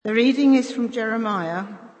The reading is from Jeremiah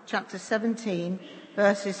chapter 17,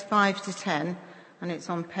 verses 5 to 10, and it's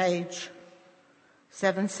on page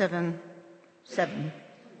 777.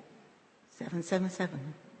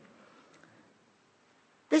 777.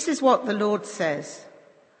 This is what the Lord says.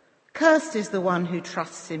 Cursed is the one who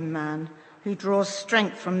trusts in man, who draws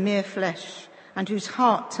strength from mere flesh, and whose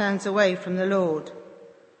heart turns away from the Lord.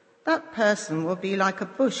 That person will be like a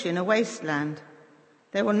bush in a wasteland.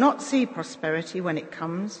 They will not see prosperity when it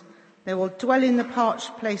comes. They will dwell in the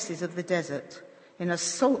parched places of the desert, in a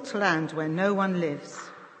salt land where no one lives.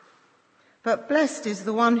 But blessed is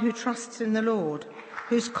the one who trusts in the Lord,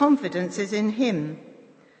 whose confidence is in him.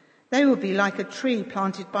 They will be like a tree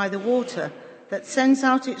planted by the water that sends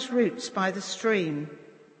out its roots by the stream.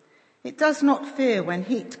 It does not fear when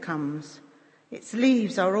heat comes. Its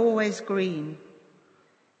leaves are always green.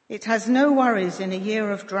 It has no worries in a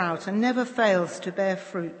year of drought and never fails to bear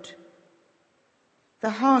fruit. The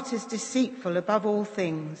heart is deceitful above all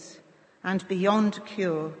things and beyond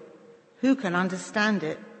cure. Who can understand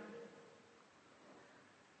it?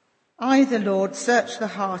 I, the Lord, search the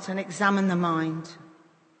heart and examine the mind,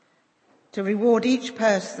 to reward each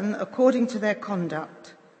person according to their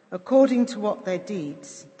conduct, according to what their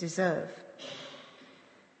deeds deserve.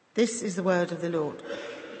 This is the word of the Lord.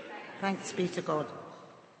 Thanks be to God.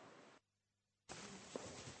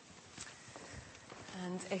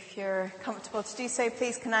 And if you're comfortable to do so,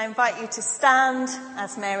 please can I invite you to stand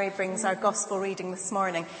as Mary brings our gospel reading this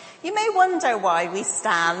morning. You may wonder why we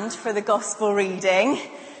stand for the gospel reading.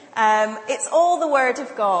 It's all the word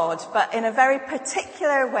of God, but in a very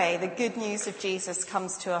particular way, the good news of Jesus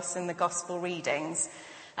comes to us in the gospel readings.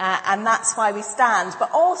 And that's why we stand,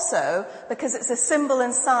 but also because it's a symbol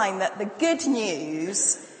and sign that the good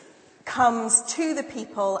news comes to the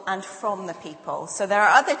people and from the people. So there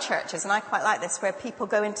are other churches, and I quite like this, where people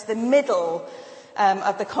go into the middle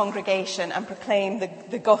of the congregation and proclaim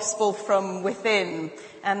the gospel from within.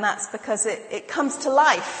 And that's because it comes to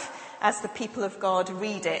life as the people of God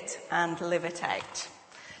read it and live it out.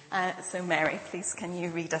 So Mary, please can you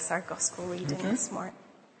read us our gospel reading this morning?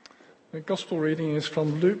 The gospel reading is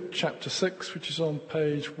from Luke chapter 6, which is on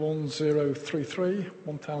page 1033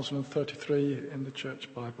 in the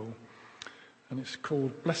Church Bible. And it's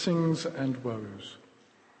called Blessings and Woes.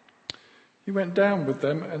 He went down with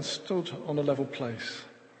them and stood on a level place.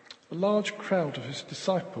 A large crowd of his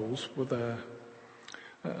disciples were there,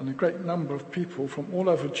 and a great number of people from all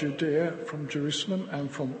over Judea, from Jerusalem, and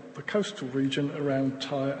from the coastal region around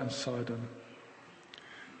Tyre and Sidon,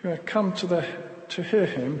 who had come to hear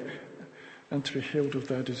him and to be healed of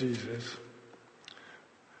their diseases.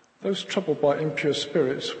 Those troubled by impure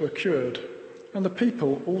spirits were cured, and the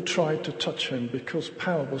people all tried to touch him because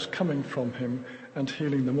power was coming from him and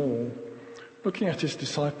healing them all. Looking at his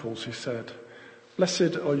disciples, he said,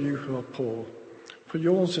 "Blessed are you who are poor, for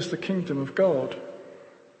yours is the kingdom of God.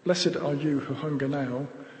 Blessed are you who hunger now,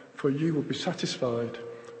 for you will be satisfied.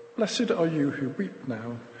 Blessed are you who weep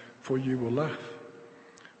now, for you will laugh.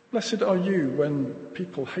 Blessed are you when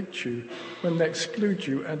people hate you, when they exclude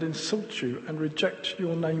you and insult you and reject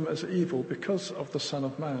your name as evil because of the Son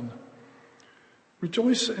of Man.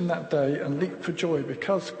 Rejoice in that day and leap for joy,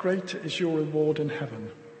 because great is your reward in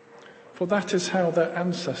heaven. For that is how their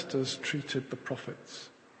ancestors treated the prophets.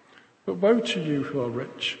 But woe to you who are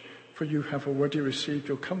rich, for you have already received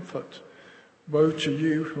your comfort. Woe to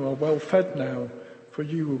you who are well fed now, for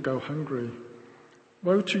you will go hungry.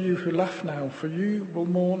 Woe to you who laugh now, for you will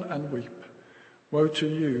mourn and weep. Woe to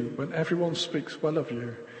you when everyone speaks well of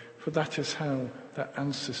you, for that is how their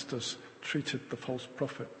ancestors treated the false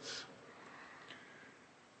prophets."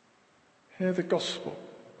 Hear the gospel.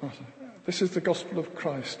 This is the gospel of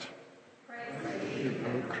Christ. Praise you,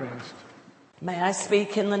 O Christ. May I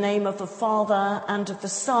speak in the name of the Father, and of the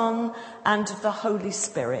Son, and of the Holy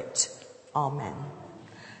Spirit. Amen.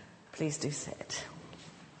 Please do sit.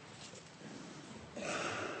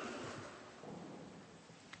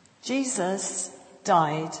 Jesus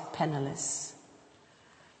died penniless.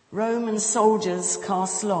 Roman soldiers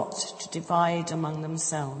cast lot to divide among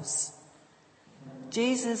themselves.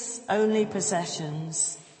 Jesus' only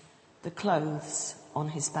possessions, the clothes on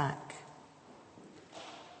his back.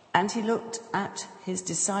 And he looked at his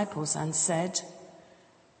disciples and said,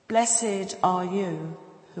 "Blessed are you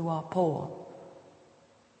who are poor."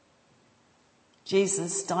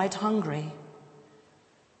 Jesus died hungry.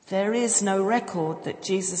 There is no record that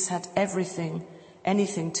Jesus had anything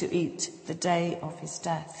to eat the day of his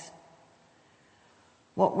death.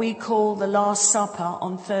 What we call the Last Supper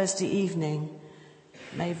on Thursday evening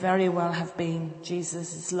may very well have been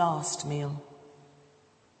Jesus' last meal.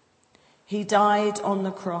 He died on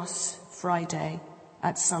the cross Friday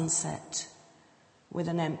at sunset with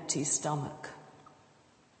an empty stomach.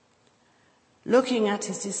 Looking at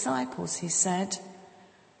his disciples, he said,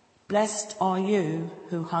 "Blessed are you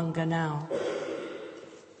who hunger now."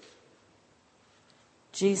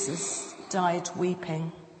 Jesus died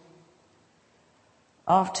weeping.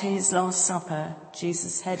 After his Last Supper,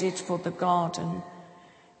 Jesus headed for the garden,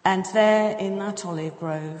 and there in that olive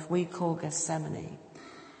grove we call Gethsemane,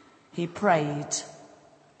 he prayed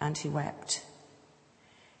and he wept.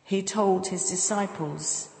 He told his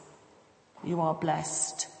disciples, "You are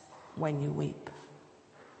blessed when you weep."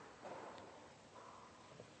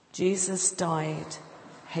 Jesus died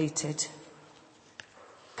hated.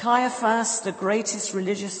 Caiaphas, the greatest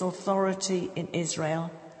religious authority in Israel,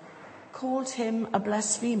 called him a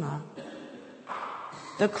blasphemer.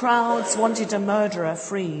 The crowds wanted a murderer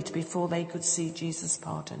freed before they could see Jesus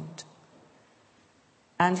pardoned.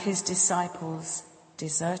 And his disciples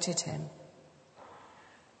deserted him.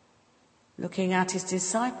 Looking at his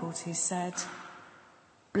disciples, he said,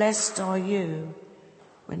 "Blessed are you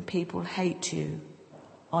when people hate you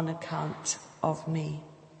on account of me."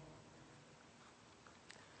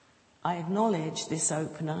 I acknowledge this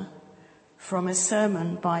opener from a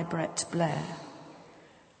sermon by Brett Blair.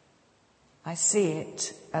 I see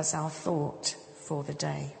it as our thought for the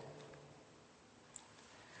day.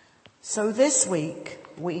 So this week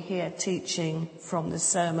we hear teaching from the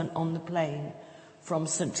Sermon on the Plain from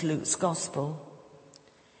St. Luke's Gospel.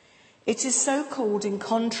 It is so called in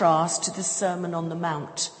contrast to the Sermon on the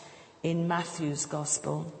Mount in Matthew's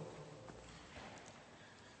Gospel.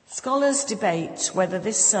 Scholars debate whether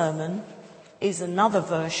this sermon is another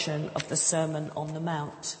version of the Sermon on the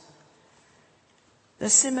Mount. The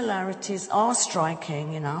similarities are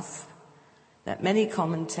striking enough that many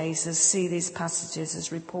commentators see these passages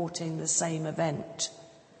as reporting the same event,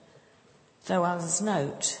 though others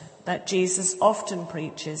note that Jesus often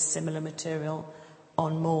preaches similar material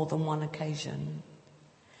on more than one occasion,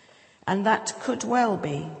 and that could well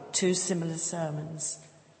be two similar sermons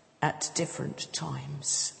at different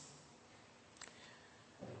times.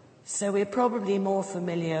 So we're probably more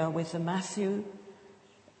familiar with the Matthew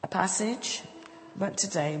passage, but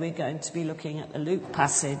today we're going to be looking at the Luke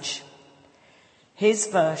passage, his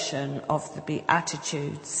version of the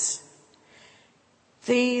Beatitudes.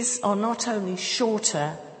 These are not only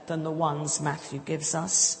shorter than the ones Matthew gives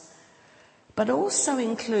us, but also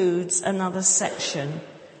includes another section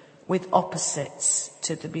with opposites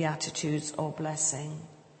to the Beatitudes or blessing,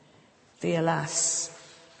 the alas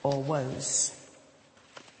or woes.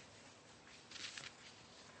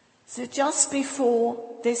 So just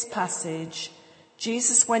before this passage,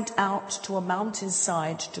 Jesus went out to a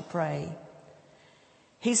mountainside to pray.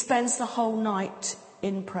 He spends the whole night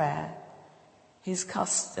in prayer, his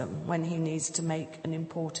custom when he needs to make an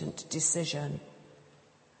important decision.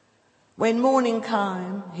 When morning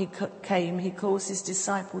came, he calls his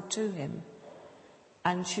disciples to him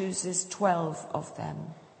and chooses 12 of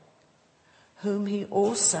them, whom he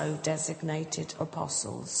also designated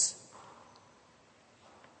apostles.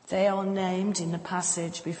 They are named in the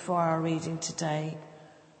passage before our reading today,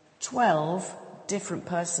 12 different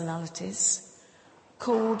personalities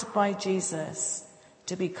called by Jesus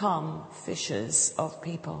to become fishers of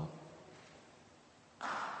people.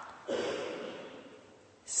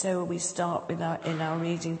 So we start with in our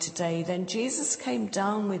reading today. Then Jesus came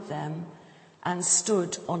down with them and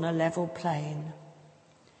stood on a level plain.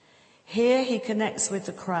 Here he connects with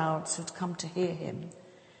the crowds who had come to hear him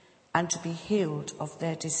and to be healed of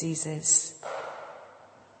their diseases.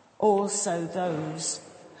 Also those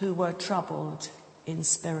who were troubled in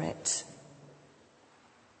spirit.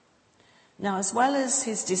 Now, as well as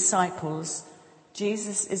his disciples,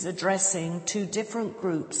 Jesus is addressing two different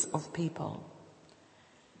groups of people.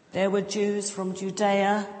 There were Jews from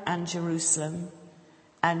Judea and Jerusalem,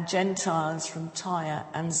 and Gentiles from Tyre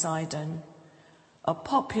and Sidon, a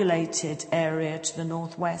populated area to the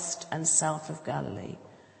northwest and south of Galilee,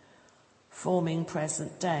 forming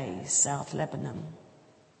present-day South Lebanon.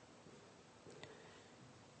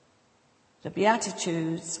 The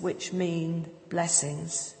Beatitudes, which mean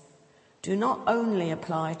blessings, do not only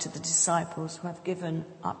apply to the disciples who have given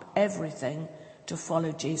up everything to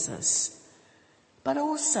follow Jesus, but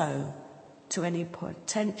also to any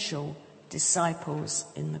potential disciples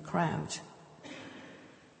in the crowd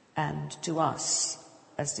and to us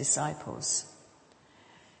as disciples.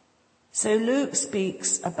 So Luke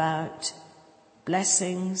speaks about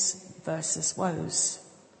blessings versus woes.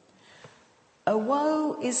 A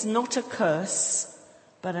woe is not a curse,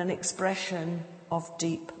 but an expression of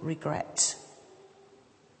deep regret.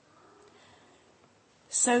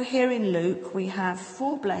 So here in Luke we have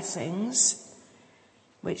 4 blessings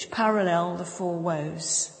which parallel the four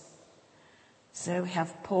woes. So we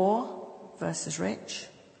have poor versus rich,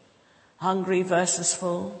 hungry versus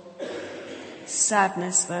full,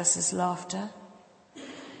 sadness versus laughter,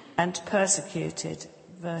 and persecuted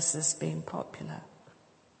versus being popular.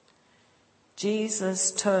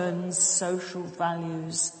 Jesus turns social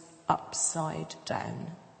values upside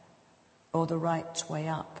down, or the right way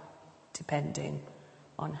up, depending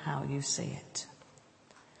on how you see it.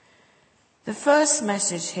 The first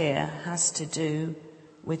message here has to do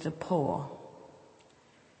with the poor.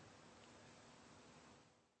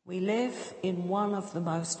 We live in one of the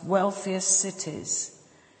most wealthiest cities,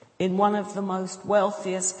 in one of the most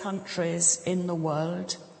wealthiest countries in the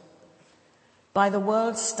world. By the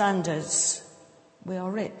world's standards, we are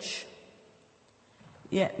rich,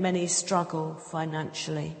 yet many struggle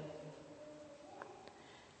financially.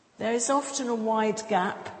 There is often a wide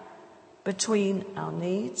gap between our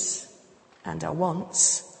needs and our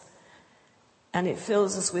wants, and it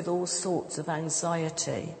fills us with all sorts of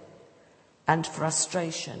anxiety and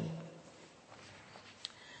frustration.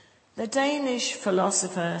 The Danish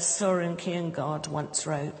philosopher Søren Kierkegaard once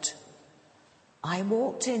wrote, "I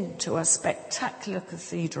walked into a spectacular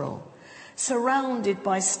cathedral surrounded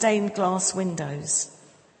by stained glass windows.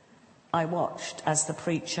 I watched as the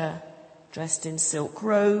preacher, dressed in silk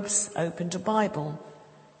robes, opened a Bible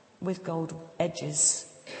with gold edges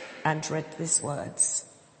and read these words: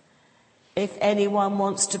 'If anyone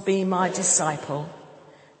wants to be my disciple,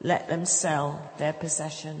 let them sell their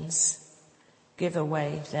possessions, give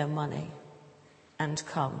away their money, and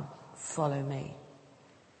come, follow me.'"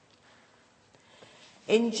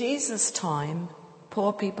 In Jesus' time,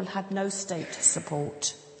 poor people had no state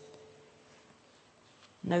support,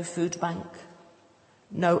 no food bank,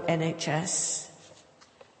 no NHS.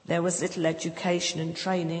 There was little education and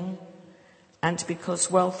training, and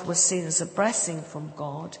because wealth was seen as a blessing from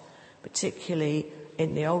God, particularly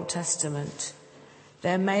in the Old Testament,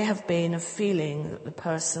 there may have been a feeling that the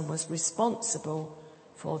person was responsible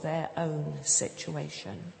for their own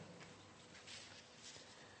situation.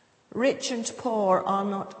 Rich and poor are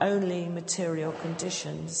not only material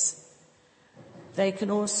conditions, they can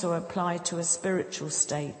also apply to a spiritual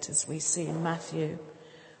state, as we see in Matthew,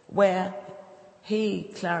 where he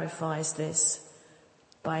clarifies this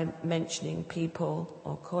by mentioning people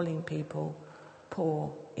or calling people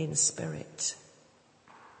poor in spirit.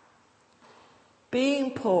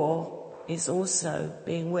 Being poor is also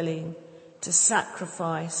being willing to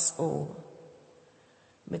sacrifice all: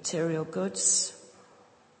 material goods,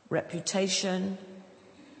 reputation,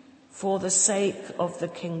 for the sake of the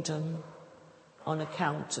kingdom, on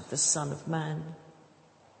account of the Son of Man.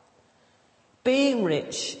 Being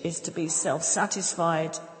rich is to be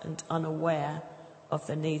self-satisfied and unaware of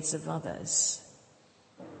the needs of others.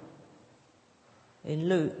 In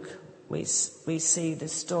Luke, we see the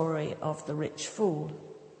story of the rich fool,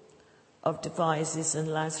 of Devizes and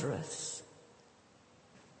Lazarus.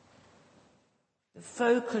 The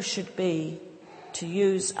focus should be to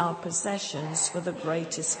use our possessions for the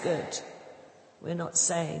greatest good. We're not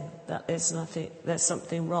saying that there's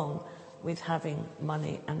something wrong with having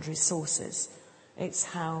money and resources. It's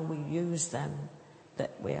how we use them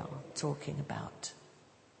that we are talking about.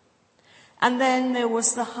 And then there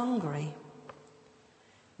was the hungry.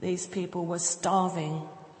 These people were starving,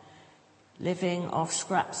 living off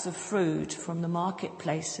scraps of food from the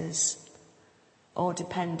marketplaces, or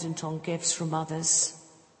dependent on gifts from others.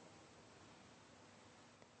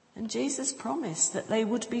 And Jesus promised that they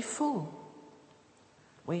would be full.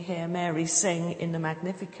 We hear Mary sing in the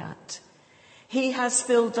Magnificat, "He has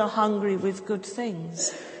filled the hungry with good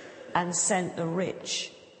things and sent the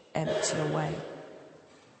rich empty away."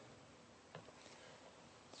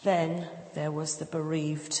 Then there was the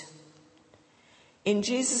bereaved. In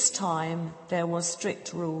Jesus' time, there were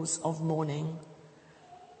strict rules of mourning.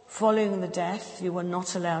 Following the death, you were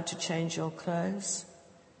not allowed to change your clothes,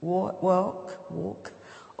 walk,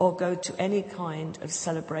 or go to any kind of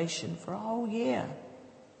celebration for a whole year.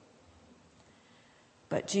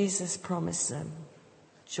 But Jesus promised them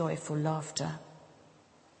joyful laughter.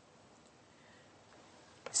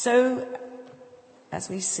 So, as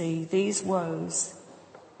we see, these woes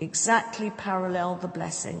exactly parallel the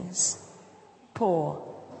blessings: poor,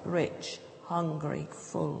 rich, hungry,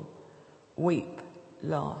 full, weep,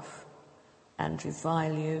 laugh, and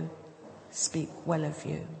revile you, speak well of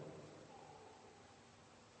you.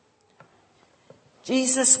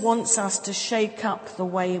 Jesus wants us to shake up the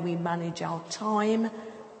way we manage our time,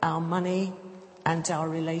 our money, and our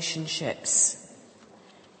relationships.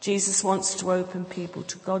 Jesus wants to open people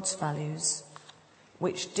to God's values,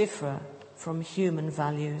 which differ from human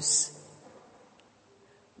values.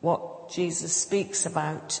 What Jesus speaks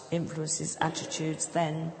about influences attitudes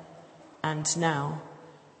then and now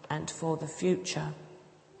and for the future.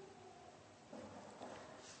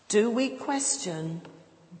 Do we question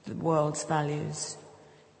the world's values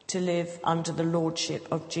to live under the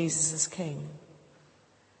lordship of Jesus as King?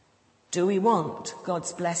 Do we want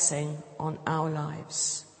God's blessing on our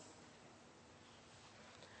lives?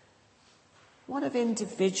 What of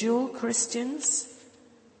individual Christians?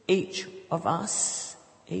 Each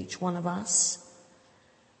one of us.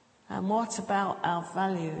 And what about our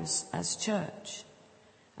values as church?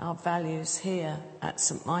 Our values here at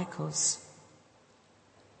St. Michael's?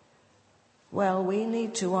 Well, we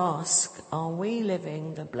need to ask, are we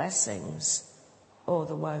living the blessings or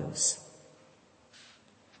the woes?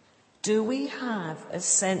 Do we have a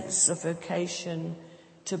sense of vocation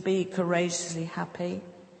to be courageously happy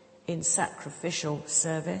in sacrificial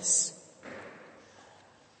service?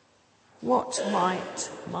 What might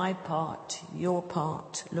my part, your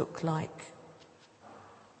part, look like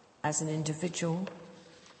as an individual?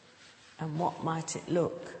 And what might it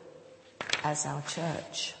look as our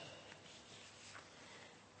church?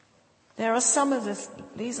 These are some of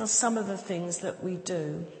the things that we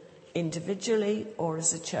do individually or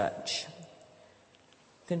as a church.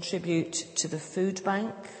 Contribute to the food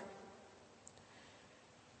bank.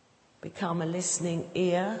 Become a listening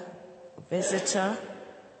ear, visitor,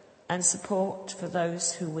 and support for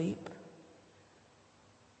those who weep,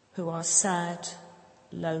 who are sad,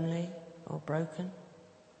 lonely, or broken.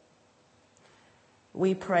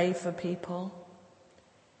 We pray for people.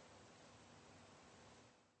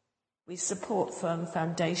 We support firm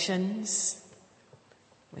foundations.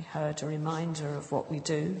 We heard a reminder of what we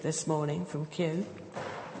do this morning from Q.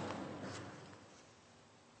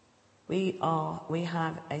 We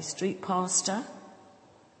have a street pastor.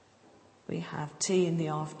 We have tea in the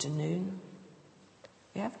afternoon.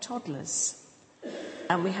 We have toddlers.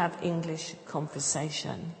 And we have English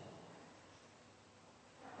conversation.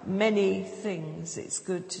 Many things it's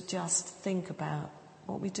good to just think about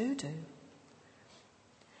what we do.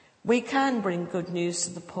 We can bring good news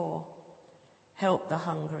to the poor, help the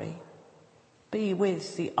hungry, be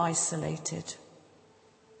with the isolated.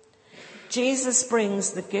 Jesus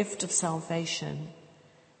brings the gift of salvation,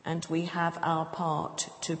 and we have our part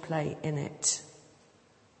to play in it.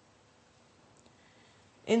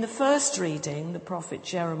 In the first reading, the prophet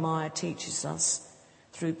Jeremiah teaches us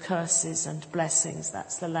through curses and blessings,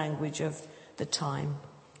 that's the language of the time,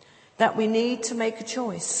 that we need to make a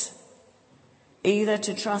choice, either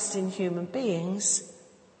to trust in human beings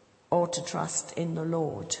or to trust in the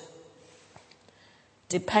Lord.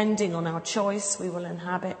 Depending on our choice, we will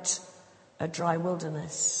inhabit a dry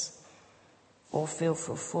wilderness or feel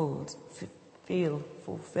fulfilled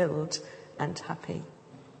and happy.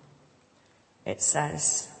 It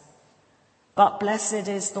says, "But blessed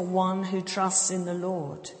is the one who trusts in the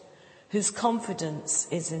Lord, whose confidence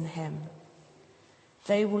is in him.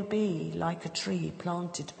 They will be like a tree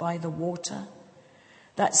planted by the water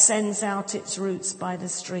that sends out its roots by the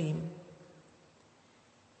stream.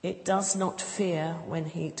 It does not fear when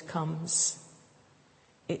heat comes.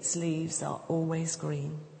 Its leaves are always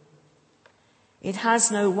green. It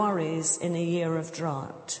has no worries in a year of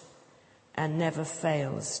drought and never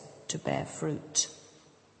fails to bear fruit."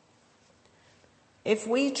 If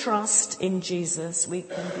we trust in Jesus, we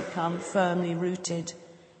can become firmly rooted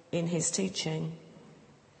in his teaching.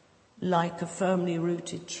 Like a firmly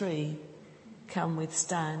rooted tree can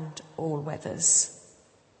withstand all weathers.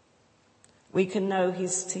 We can know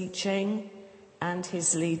his teaching and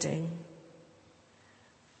his leading.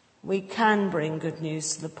 We can bring good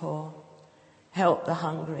news to the poor, help the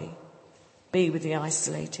hungry, be with the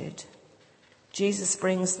isolated. Jesus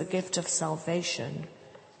brings the gift of salvation,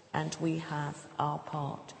 and we have our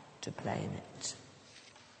part to play in it.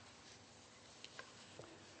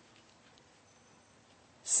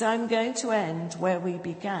 So I'm going to end where we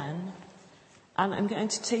began, and I'm going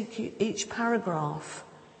to take each paragraph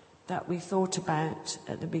that we thought about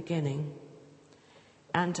at the beginning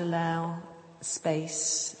and allow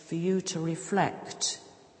space for you to reflect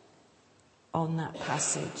on that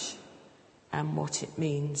passage and what it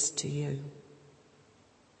means to you.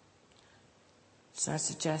 So I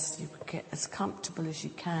suggest you get as comfortable as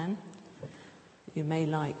you can. You may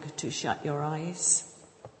like to shut your eyes.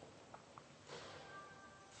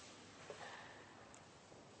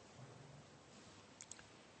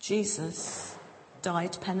 Jesus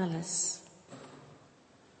died penniless.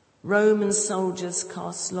 Roman soldiers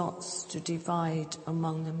cast lots to divide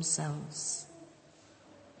among themselves.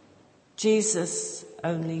 Jesus'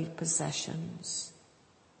 only possessions,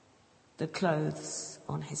 the clothes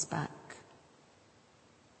on his back.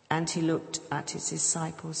 And he looked at his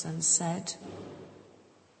disciples and said,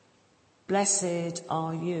 "Blessed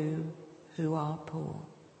are you who are poor."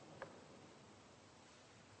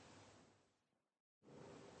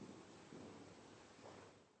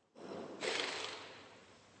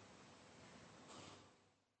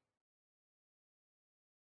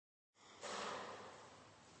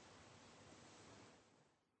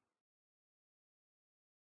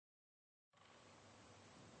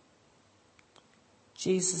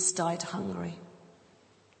 Jesus died hungry.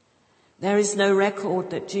 There is no record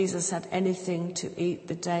that Jesus had anything to eat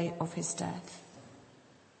the day of his death.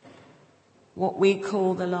 What we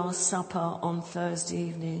call the Last Supper on Thursday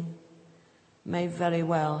evening may very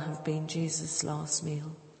well have been Jesus' last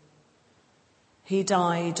meal. He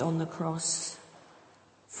died on the cross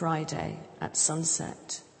Friday at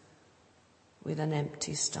sunset with an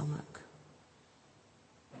empty stomach.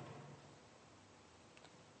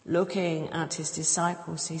 Looking at his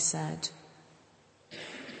disciples, he said,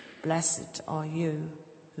 "Blessed are you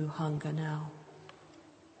who hunger now."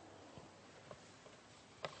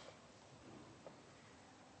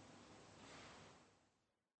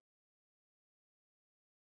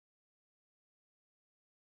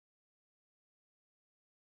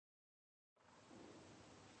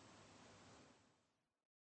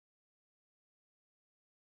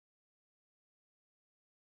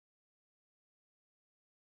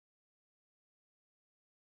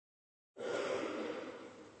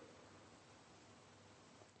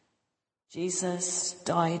 Jesus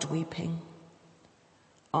died weeping.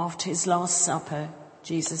 After his Last Supper,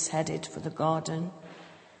 Jesus headed for the garden,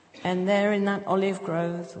 and there in that olive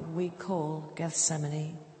grove we call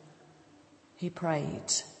Gethsemane, he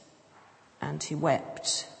prayed and he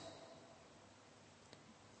wept.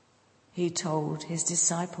 He told his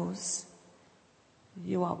disciples,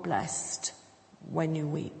 "You are blessed when you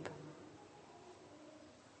weep."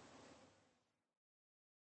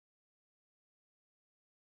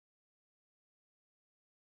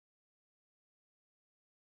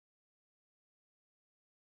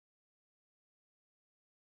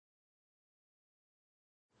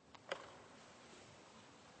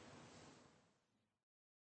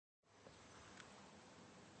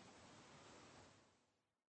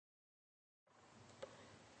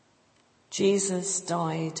 Jesus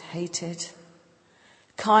died hated.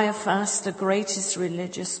 Caiaphas, the greatest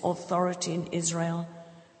religious authority in Israel,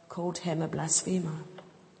 called him a blasphemer.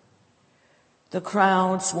 The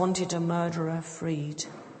crowds wanted a murderer freed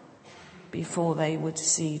before they would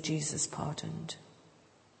see Jesus pardoned.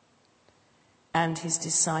 And his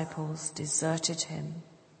disciples deserted him.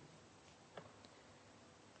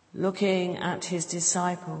 Looking at his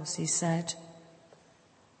disciples, he said,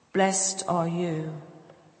 "Blessed are you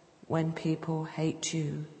when people hate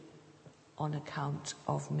you on account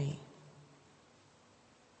of me."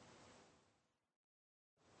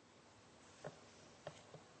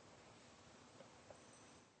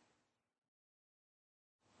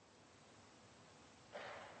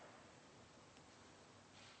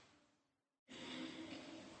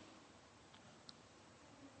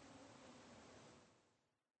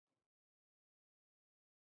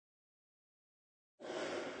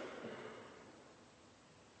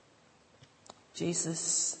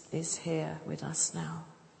 Jesus is here with us now.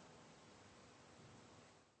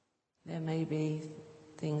 There may be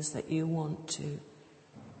things that you want to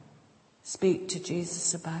speak to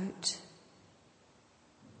Jesus about.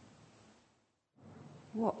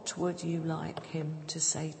 What would you like him to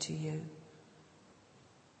say to you?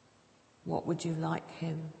 What would you like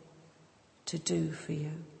him to do for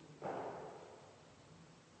you?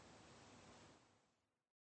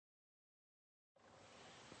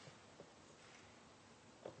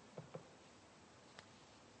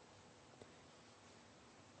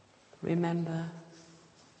 Remember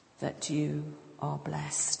that you are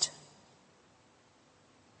blessed.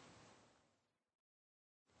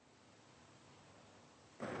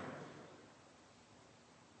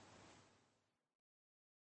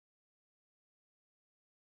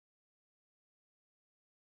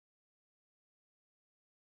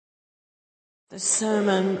 The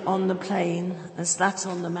Sermon on the Plain, as that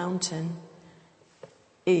on the mountain,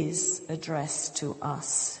 is addressed to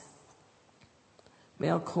us. We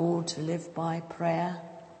are called to live by prayer,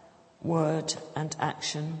 word and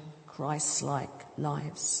action, Christ-like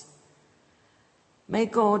lives. May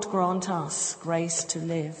God grant us grace to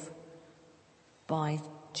live by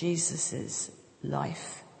Jesus'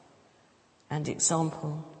 life and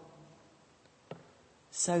example.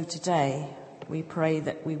 So today we pray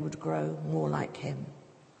that we would grow more like him.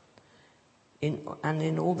 And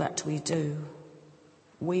in all that we do,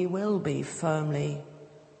 we will be firmly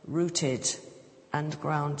rooted and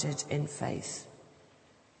grounded in faith,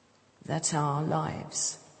 that our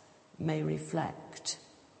lives may reflect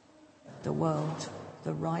the world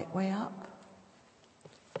the right way up.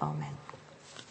 Amen.